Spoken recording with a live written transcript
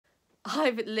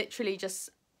I've literally just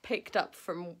picked up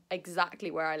from exactly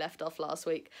where I left off last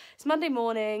week. It's Monday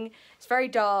morning, it's very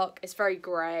dark, it's very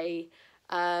grey.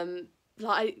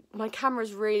 Like, my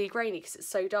camera's really grainy because it's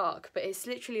so dark, but it's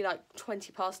literally like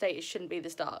 20 past 8, it shouldn't be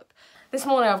this dark. This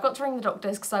morning I've got to ring the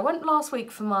doctors because I went last week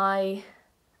for my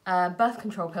birth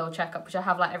control pill checkup, which I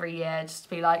have like every year, just to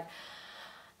be like,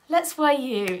 let's weigh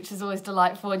you, which is always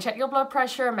delightful, and check your blood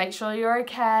pressure and make sure you're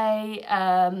okay,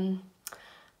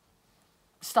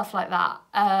 stuff like that.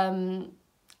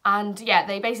 And yeah,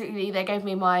 they gave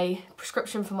me my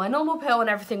prescription for my normal pill and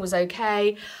everything was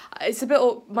okay. It's a bit,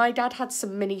 my dad had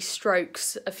some mini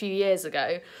strokes a few years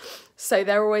ago, so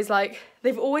they're always like,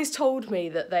 they've always told me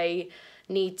that they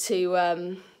need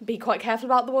to be quite careful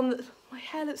about the one that, my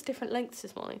hair looks different lengths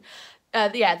this morning.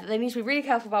 Yeah, they need to be really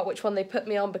careful about which one they put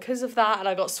me on because of that, and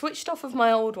I got switched off of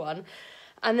my old one.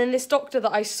 And then this doctor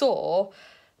that I saw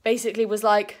basically was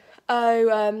like,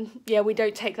 oh, yeah, we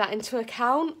don't take that into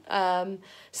account, so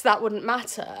that wouldn't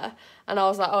matter. And I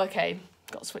was like, oh, okay,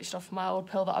 got switched off my old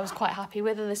pill that I was quite happy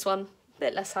with, and this one a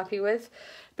bit less happy with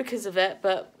because of it,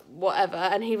 but whatever.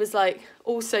 And he was like,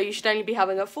 also, you should only be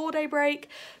having a 4-day break,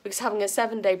 because having a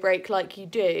 7-day break like you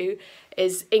do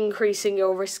is increasing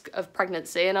your risk of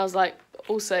pregnancy. And I was like,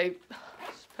 also,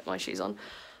 put my shoes on,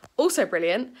 also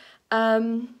brilliant.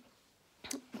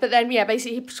 But then, yeah,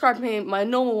 basically he prescribed me my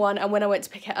normal one, and when I went to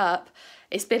pick it up,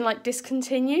 it's been like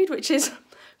discontinued, which is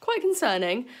quite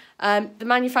concerning. The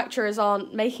manufacturers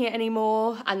aren't making it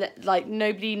anymore, and like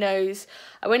nobody knows.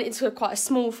 I went into quite a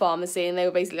small pharmacy, and they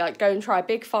were basically like, go and try a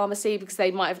big pharmacy because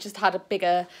they might have just had a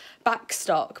bigger back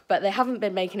stock, but they haven't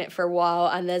been making it for a while,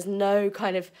 and there's no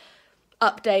kind of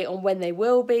update on when they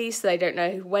will be, so they don't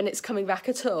know when it's coming back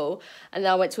at all. And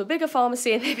then I went to a bigger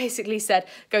pharmacy, and they basically said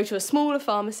go to a smaller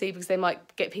pharmacy because they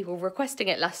might get people requesting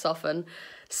it less often.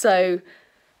 So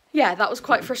yeah, that was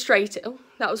quite frustrating.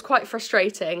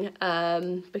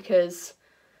 Because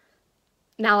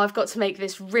now I've got to make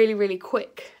this really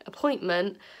quick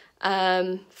appointment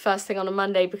first thing on a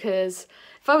Monday, because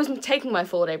if I was taking my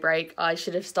 4-day break, I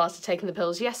should have started taking the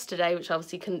pills yesterday, which I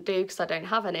obviously couldn't do because I don't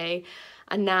have any.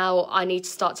 And now I need to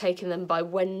start taking them by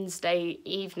Wednesday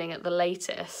evening at the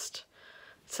latest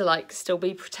to like still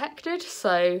be protected.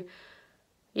 So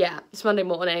yeah, it's Monday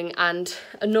morning, and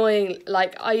annoying,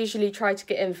 like I usually try to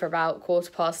get in for about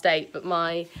 8:15, but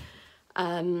my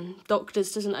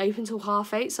doctor's doesn't open till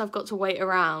 8:30, so I've got to wait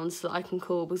around so that I can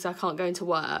call, because I can't go into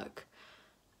work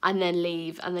and then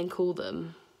leave and then call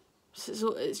them.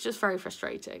 So it's just very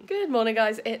frustrating. Good morning,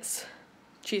 guys. It's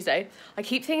Tuesday. I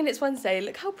keep thinking it's Wednesday.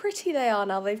 Look how pretty they are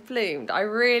now they've bloomed. I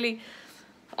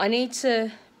need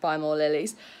to buy more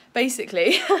lilies.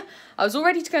 Basically, I was all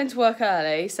ready to go into work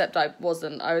early, except I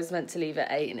wasn't. I was meant to leave at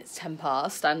 8 and it's 10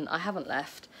 past, and I haven't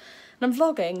left. And I'm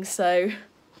vlogging, so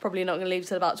probably not going to leave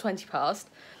till about 20 past.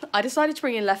 I decided to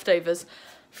bring in leftovers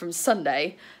from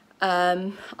Sunday.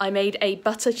 I made a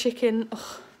butter chicken...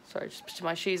 Oh, sorry, just putting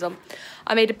my shoes on.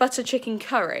 I made a butter chicken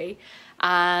curry,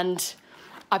 and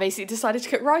I basically decided to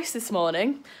cook rice this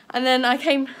morning. And then I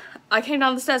came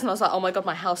down the stairs and I was like, oh my God,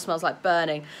 my house smells like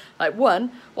burning. Like,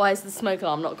 1, why is the smoke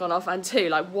alarm not gone off? And 2,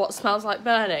 like, what smells like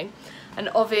burning? And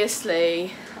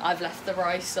obviously I've left the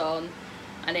rice on,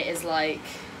 and it is like,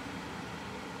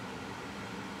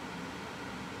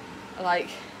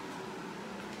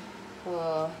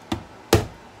 oh.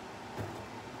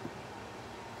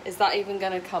 Is that even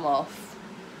gonna come off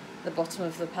the bottom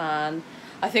of the pan?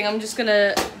 I think I'm just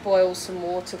gonna boil some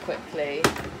water quickly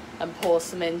and pour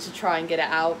some in to try and get it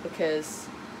out, because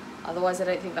otherwise I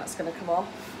don't think that's gonna come off.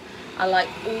 And like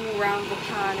all around the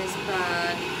pan is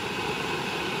burned.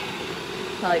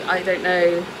 Like, I don't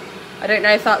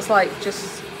know if that's like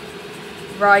just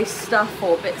rice stuff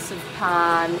or bits of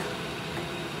pan.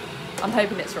 I'm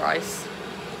hoping it's rice.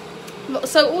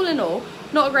 So all in all,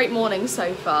 not a great morning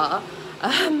so far.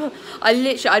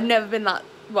 I've never been that,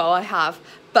 well, I have,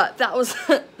 but that was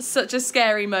such a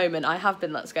scary moment. I have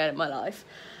been that scared in my life.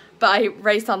 But I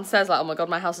raced downstairs like, oh my God,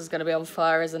 my house is going to be on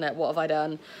fire, isn't it? What have I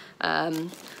done?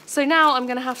 So now I'm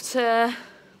going to have to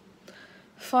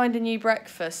find a new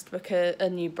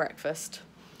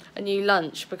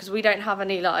lunch, because we don't have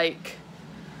any, like,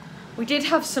 we did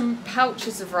have some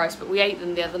pouches of rice, but we ate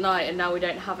them the other night, and now we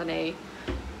don't have any.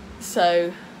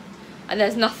 So, and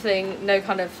there's nothing, no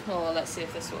kind of, oh, let's see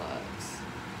if this works.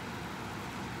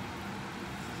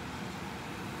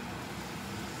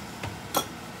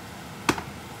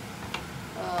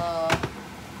 Oh,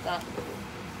 that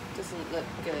doesn't look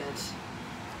good.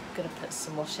 I'm gonna put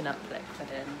some washing up liquid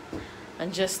in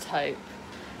and just hope.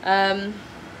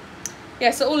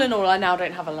 Yeah, so all in all, I now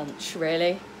don't have a lunch,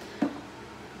 really.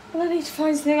 Well, I need to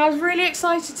find something. I was really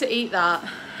excited to eat that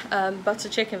butter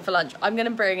chicken for lunch. I'm going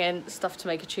to bring in stuff to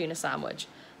make a tuna sandwich.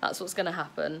 That's what's going to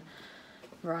happen.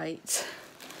 Right,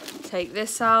 take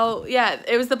this out. Yeah,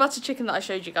 it was the butter chicken that I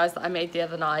showed you guys that I made the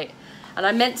other night. And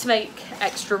I meant to make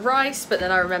extra rice, but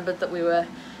then I remembered that we were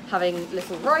having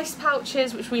little rice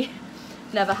pouches, which we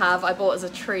never have. I bought as a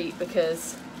treat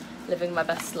because living my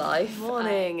best life.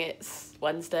 Morning, it's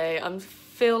Wednesday. I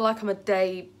feel like I'm a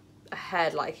day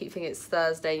ahead. Like I keep thinking it's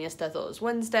Thursday and yesterday I thought it was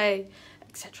Wednesday,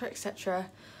 etc, etc.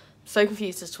 So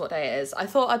confused as to what day it is. I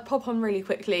thought I'd pop on really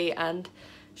quickly and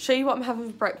show you what I'm having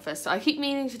for breakfast. I keep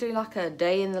meaning to do like a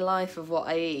day in the life of what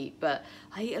I eat, but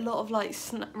I eat a lot of like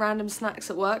random snacks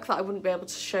at work that I wouldn't be able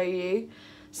to show you.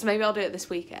 So maybe I'll do it this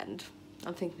weekend.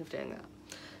 I'm thinking of doing that.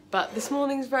 But this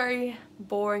morning's very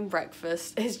boring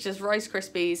breakfast. It's just Rice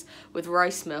Krispies with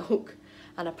rice milk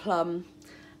and a plum.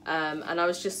 And I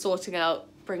was just sorting out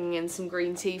bringing in some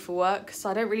green tea for work. So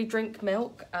I don't really drink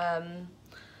milk.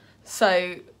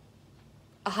 So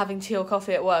having tea or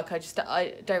coffee at work,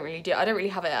 I don't really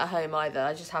have it at home either.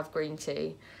 I just have green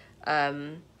tea,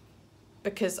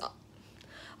 because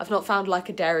I've not found like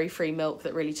a dairy-free milk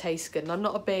that really tastes good, and I'm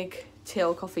not a big tea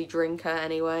or coffee drinker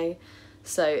anyway,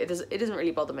 so it doesn't really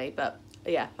bother me. But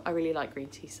yeah, I really like green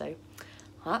tea, so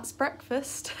that's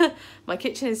breakfast. My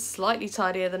kitchen is slightly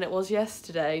tidier than it was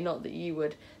yesterday, not that you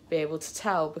would be able to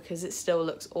tell because it still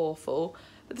looks awful,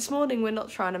 but this morning we're not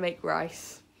trying to make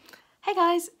rice. Hey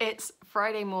guys, it's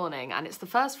Friday morning and it's the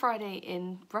first Friday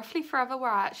in roughly forever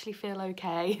where I actually feel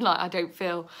okay. Like I don't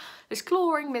feel this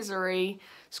clawing misery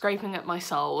scraping at my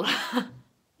soul.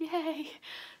 Yay!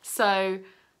 So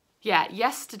yeah,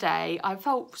 yesterday I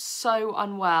felt so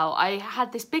unwell. I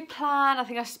had this big plan. I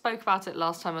think I spoke about it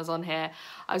last time I was on here.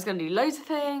 I was going to do loads of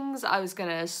things. I was going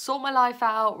to sort my life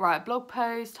out, write a blog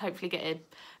post, hopefully get a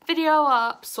video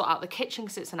up, sort out the kitchen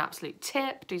because it's an absolute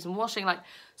tip, do some washing, like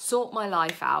sort my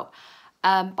life out.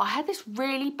 But I had this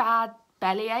really bad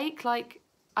bellyache, like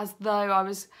as though I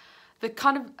was the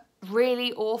kind of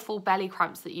really awful belly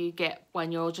cramps that you get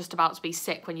when you're just about to be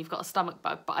sick when you've got a stomach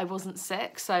bug, but I wasn't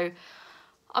sick. So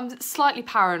I'm slightly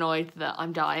paranoid that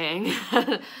I'm dying,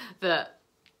 that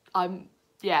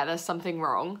there's something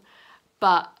wrong.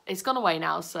 But it's gone away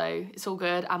now, so it's all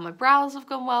good. And my brows have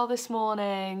gone well this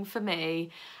morning for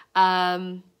me.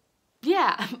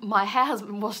 Yeah, my hair hasn't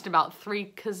been washed in about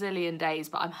 3 gazillion days,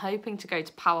 but I'm hoping to go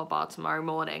to Power Bar tomorrow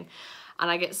morning.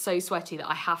 And I get so sweaty that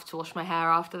I have to wash my hair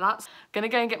after that. Gonna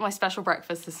go and get my special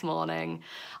breakfast this morning.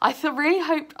 I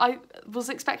was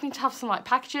expecting to have some like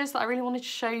packages that I really wanted to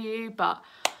show you, but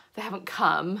they haven't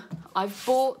come. I've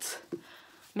bought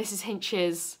Mrs.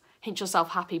 Hinch's Hinch Yourself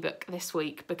Happy book this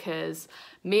week because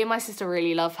me and my sister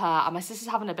really love her, and my sister's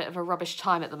having a bit of a rubbish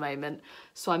time at the moment,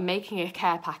 so I'm making a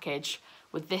care package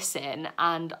with this in,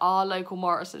 and our local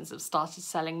Morrisons have started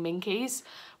selling Minkies,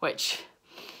 which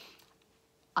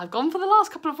I've gone for the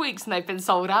last couple of weeks and they've been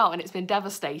sold out and it's been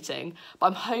devastating, but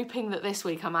I'm hoping that this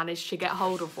week I manage to get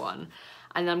hold of one,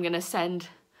 and I'm going to send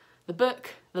the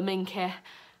book, the Minky,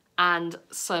 and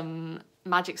some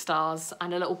magic stars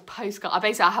and a little postcard.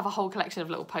 I have a whole collection of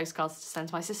little postcards to send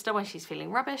to my sister when she's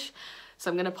feeling rubbish, so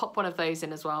I'm going to pop one of those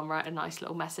in as well and write a nice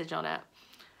little message on it.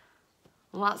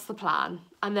 Well, that's the plan.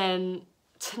 And then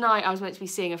tonight I was meant to be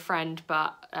seeing a friend,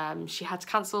 but she had to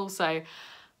cancel, so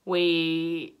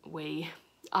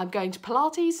I'm going to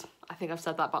Pilates. I think I've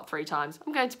said that about 3 times.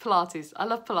 I'm going to Pilates. I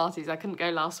love Pilates. I couldn't go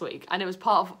last week, and it was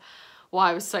part of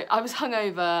why I was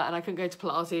hungover and I couldn't go to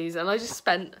Pilates, and I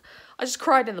just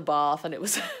cried in the bath, and it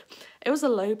was a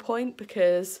low point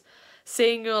because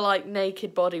seeing your like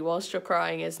naked body whilst you're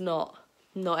crying is not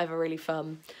ever really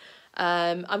fun.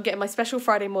 I'm getting my special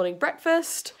Friday morning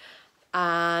breakfast,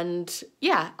 and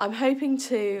yeah, I'm hoping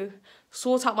to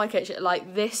sort out my kitchen.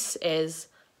 Like, this is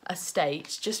a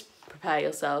state, just prepare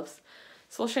yourselves.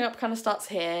 So washing up kind of starts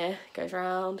here, goes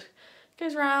round,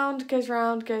 goes round, goes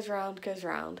round, goes round, goes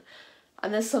round,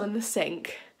 and there's some in the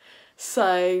sink.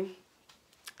 So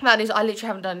that is, I literally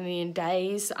haven't done any in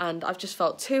days, and I've just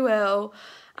felt too ill,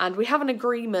 and we have an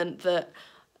agreement that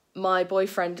my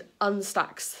boyfriend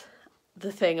unstacks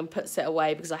the thing and puts it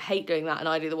away because I hate doing that and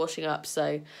I do the washing up,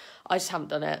 so I just haven't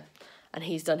done it, and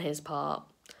he's done his part.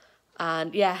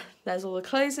 And yeah, there's all the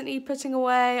clothes that need putting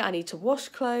away. I need to wash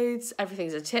clothes,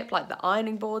 everything's a tip, like the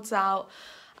ironing board's out,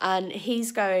 and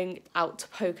he's going out to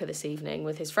poker this evening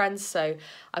with his friends, so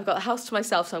I've got the house to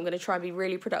myself, so I'm going to try and be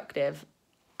really productive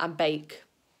and bake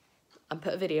and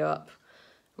put a video up,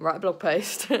 write a blog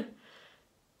post and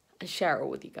share it all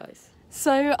with you guys.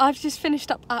 So I've just finished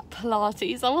up at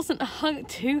Pilates. I wasn't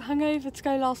too hungover to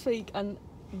go last week, and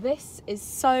this is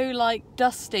so like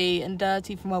dusty and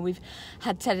dirty from where we've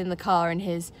had Ted in the car in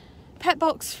his pet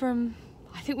box from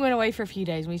I think we went away for a few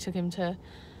days and we took him to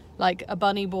like a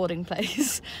bunny boarding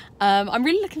place. I'm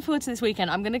really looking forward to this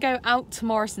weekend. I'm going to go out to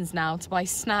Morrison's now to buy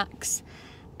snacks.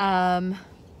 Buy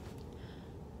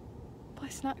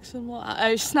snacks and what?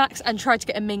 Oh, snacks and try to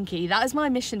get a Minky. That is my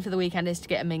mission for the weekend, is to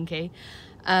get a Minky.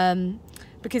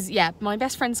 Because yeah, my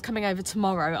best friend's coming over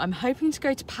tomorrow. I'm hoping to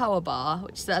go to Power Bar,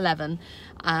 which is at 11,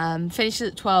 finish it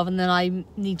at 12, and then I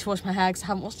need to wash my hair because I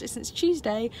haven't washed it since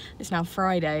Tuesday. It's now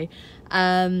Friday.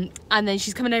 And then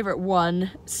she's coming over at 1,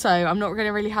 so I'm not going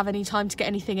to really have any time to get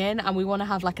anything in, and we want to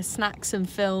have like a snacks and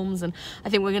films, and I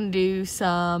think we're going to do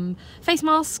some face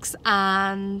masks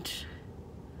and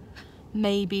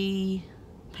maybe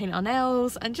paint our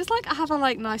nails and just like have a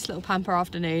like nice little pamper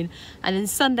afternoon. And then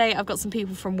Sunday I've got some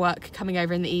people from work coming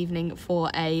over in the evening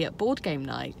for a board game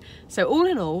night. So all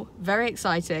in all, very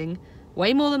exciting,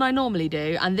 way more than I normally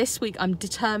do. And this week I'm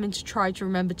determined to try to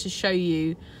remember to show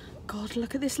you. God,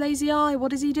 look at this lazy eye,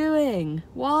 what is he doing?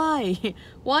 Why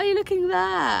are you looking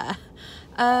there?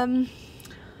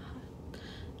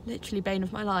 Literally bane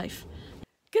of my life.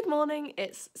 Good morning,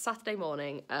 it's Saturday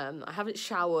morning. I haven't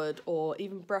showered or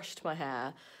even brushed my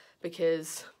hair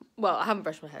because, well, I haven't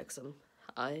brushed my hair because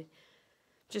I'm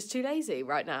just too lazy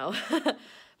right now. But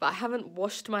I haven't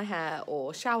washed my hair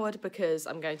or showered because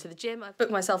I'm going to the gym. I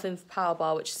booked myself in for Power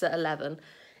Bar, which is at 11.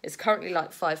 It's currently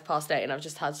like 8:05 and I've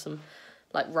just had some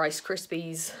like Rice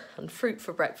Krispies and fruit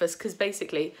for breakfast because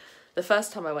basically the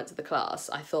first time I went to the class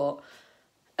I thought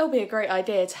it'll be a great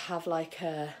idea to have like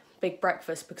a big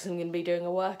breakfast because I'm going to be doing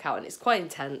a workout and it's quite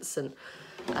intense and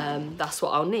that's what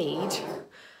I'll need.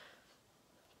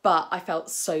 But I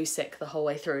felt so sick the whole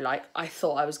way through, like I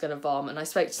thought I was going to vomit, and I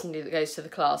spoke to somebody that goes to the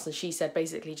class and she said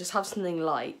basically just have something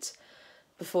light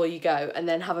before you go and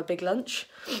then have a big lunch.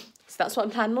 So that's what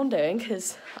I'm planning on doing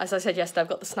because, as I said yesterday, I've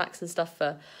got the snacks and stuff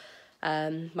for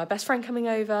my best friend coming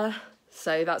over.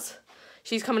 So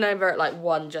she's coming over at like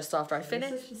 1 just after I finish.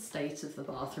 This is the state of the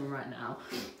bathroom right now.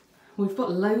 We've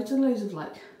got loads and loads of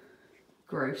like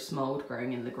gross mould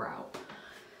growing in the grout,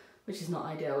 which is not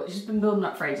ideal. It's just been building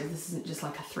up for ages. This isn't just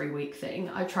like a 3-week thing.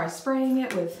 I tried spraying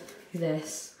it with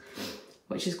this,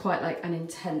 which is quite like an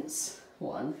intense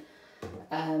one.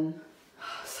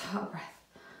 So out of breath.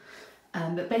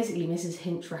 But basically Mrs.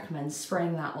 Hinch recommends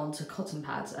spraying that onto cotton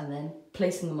pads and then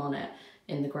placing them on it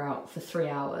in the grout for 3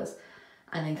 hours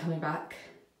and then coming back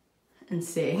and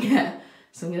seeing it.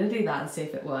 So I'm going to do that and see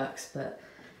if it works. But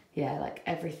yeah, like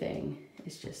everything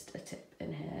is just a tip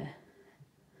in here.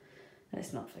 And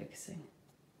it's not focusing.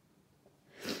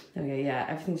 There we go, yeah,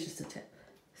 everything's just a tip.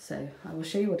 So I will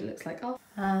show you what it looks like.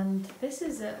 And this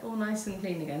is it, all nice and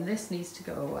clean again. This needs to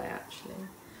go away actually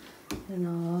in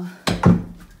our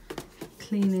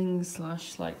cleaning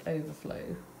 / like overflow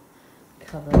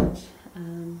cupboard.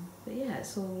 But yeah,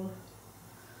 it's all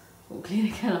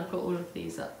clean again. I've got all of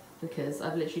these up because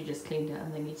I've literally just cleaned it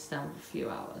and they need to stand for a few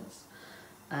hours.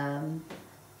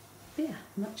 But yeah,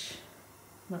 much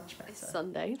better. It's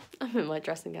Sunday. I'm in my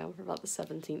dressing gown for about the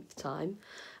 17th time.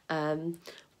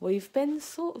 We've been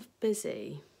sort of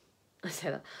busy. I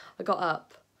say that. I got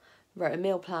up, wrote a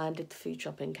meal plan, did the food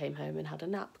shopping, came home and had a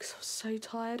nap because I was so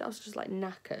tired. I was just like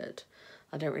knackered.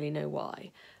 I don't really know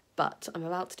why. But I'm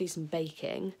about to do some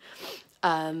baking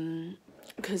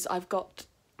because I've got...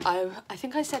 I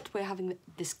think I said we're having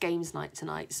this games night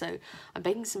tonight, so I'm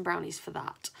baking some brownies for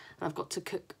that, and I've got to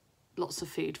cook lots of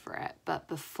food for it. But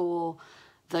before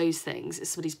those things, it's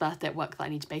somebody's birthday at work that I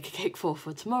need to bake a cake for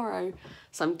tomorrow,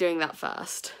 so I'm doing that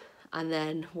first, and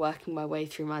then working my way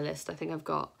through my list. I think I've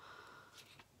got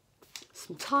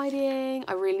some tidying.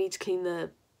 I really need to clean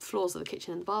the floors of the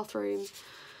kitchen and the bathroom,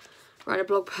 write a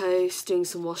blog post, doing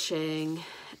some washing,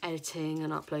 editing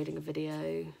and uploading a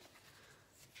video.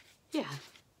 Yeah.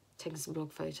 Taking some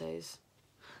blog photos,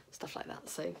 stuff like that,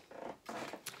 so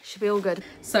should be all good.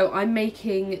 So I'm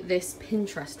making this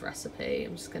Pinterest recipe.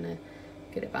 I'm just gonna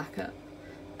get it back up.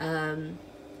 It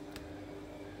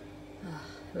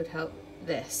would help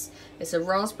this. It's a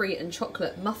raspberry and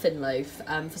chocolate muffin loaf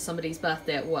for somebody's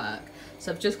birthday at work.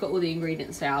 So I've just got all the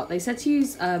ingredients out. They said to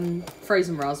use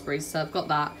frozen raspberries, so I've got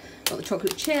that. Got the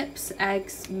chocolate chips,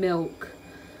 eggs, milk,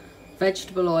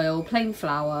 vegetable oil, plain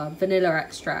flour, vanilla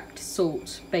extract,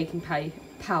 salt, baking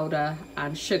powder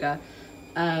and sugar.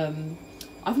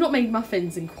 I've not made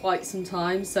muffins in quite some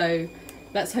time, so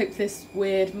let's hope this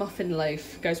weird muffin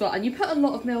loaf goes well. And you put a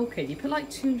lot of milk in. You put like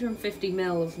 250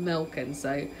 ml of milk in,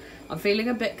 so I'm feeling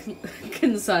a bit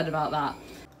concerned about that.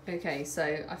 Okay,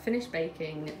 so I finished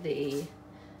baking the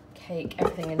cake.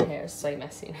 Everything in here is so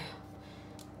messy now.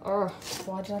 Oh,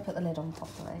 why did I put the lid on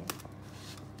properly?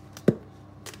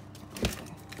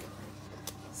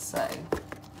 So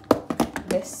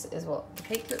this is what the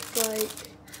cake looks like.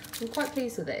 I'm quite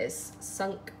pleased with it. It's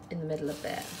sunk in the middle a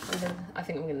bit. I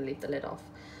think I'm going to leave the lid off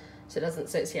so it doesn't.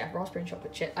 So it's, yeah, raspberry and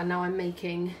chocolate chip. And now I'm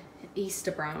making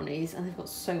Easter brownies, and they've got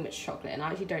so much chocolate, and I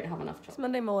actually don't have enough chocolate. It's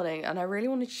Monday morning, and I really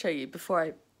wanted to show you before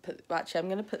I put. Actually, I'm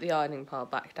going to put the ironing pile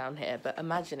back down here, but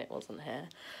imagine it wasn't here.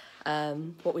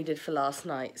 What we did for last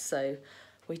night. So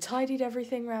we tidied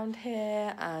everything around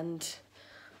here, and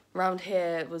round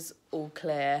here was all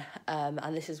clear,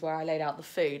 and this is where I laid out the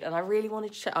food, and I really wanted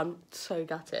to show. I'm so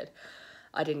gutted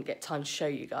I didn't get time to show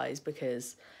you guys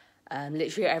because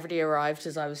literally everybody arrived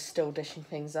as I was still dishing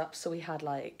things up. So we had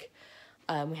like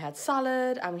we had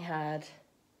salad, and we had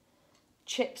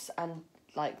chips and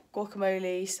like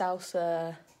guacamole,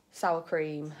 salsa, sour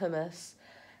cream, hummus.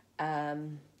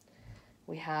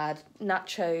 We had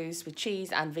nachos with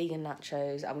cheese and vegan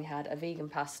nachos, and we had a vegan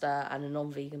pasta and a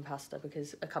non-vegan pasta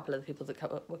because a couple of the people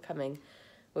that were coming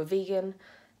were vegan.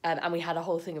 And we had a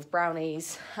whole thing of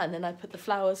brownies, and then I put the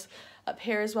flowers up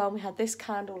here as well. And we had this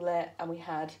candle lit, and we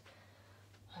had,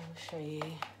 I will show you,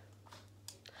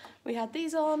 we had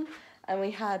these on, and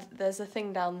we had, there's a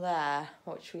thing down there,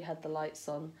 which we had the lights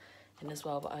on in as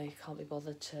well, but I can't be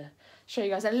bothered to show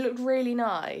you guys. And it looked really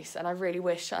nice, and I really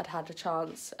wish I'd had a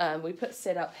chance. We put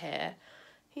Sid up here.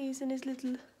 He's in his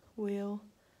little wheel.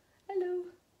 Hello.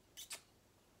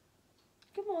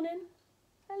 Good morning.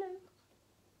 Hello.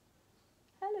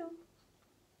 Hello.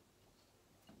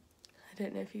 I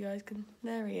don't know if you guys can,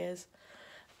 there he is.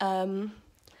 Yeah,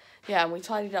 and we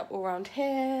tidied up all around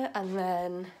here, and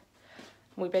then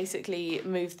we basically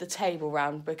moved the table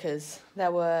round because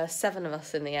there were 7 of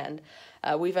us in the end.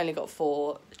 We've only got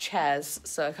 4 chairs,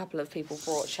 so a couple of people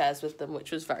brought chairs with them,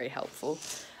 which was very helpful.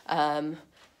 Yeah,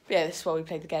 this is where we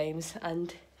played the games,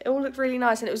 and it all looked really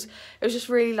nice, and it was just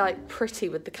really like pretty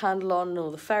with the candle on and all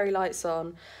the fairy lights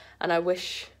on, and I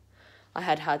wish I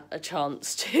had had a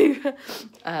chance to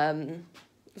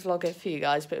vlog it for you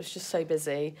guys, but it was just so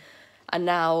busy. And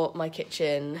now my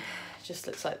kitchen just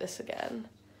looks like this again.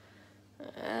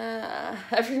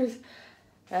 Everyone's,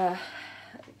 there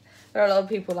are a lot of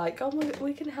people like, oh,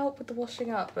 we can help with the washing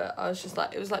up, but I was just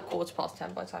like, it was like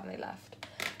 10:15 by the time they left.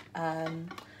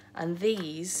 And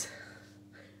these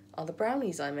are the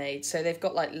brownies I made. So they've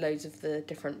got like loads of the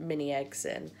different mini eggs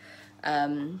in.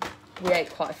 We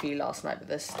ate quite a few last night, but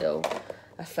there's still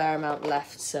a fair amount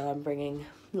left, so I'm bringing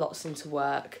lots into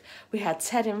work. We had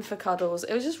Ted in for cuddles.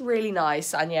 It was just really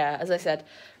nice, and yeah, as I said,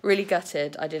 really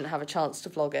gutted I didn't have a chance to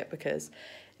vlog it because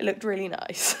it looked really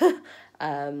nice.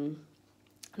 And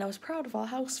I was proud of our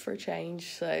house for a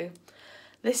change, so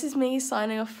this is me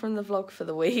signing off from the vlog for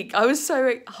the week. I was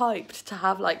so hyped to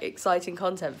have like exciting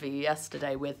content for you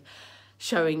yesterday with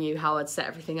showing you how I'd set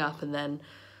everything up, and then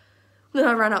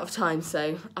I ran out of time,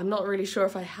 so I'm not really sure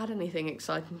if I had anything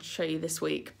exciting to show you this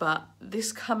week, but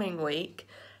this coming week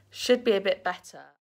should be a bit better.